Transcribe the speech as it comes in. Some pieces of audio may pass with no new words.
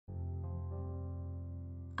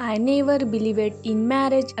I never believed in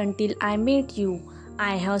marriage until I met you.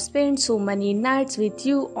 I have spent so many nights with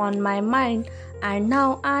you on my mind, and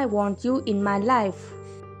now I want you in my life.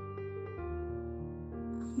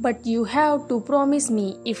 But you have to promise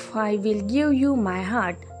me, if I will give you my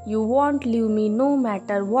heart, you won't leave me no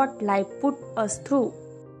matter what life put us through.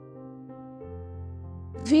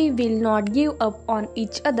 We will not give up on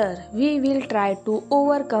each other. We will try to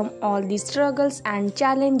overcome all the struggles and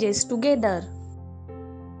challenges together.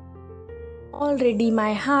 Already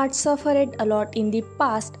my heart suffered a lot in the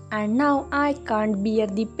past, and now I can't bear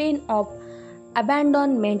the pain of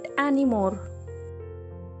abandonment anymore.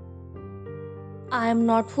 I am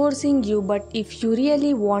not forcing you, but if you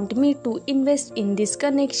really want me to invest in this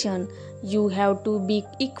connection, you have to be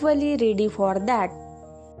equally ready for that.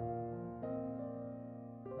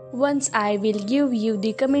 Once I will give you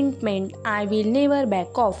the commitment, I will never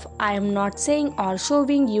back off. I am not saying or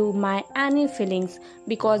showing you my any feelings,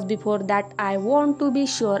 because before that I want to be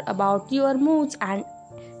sure about your moods and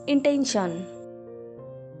intention.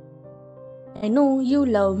 I know you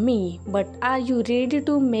love me, but are you ready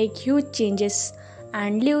to make huge changes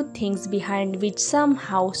and leave things behind which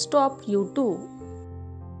somehow stop you too?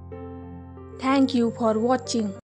 Thank you for watching.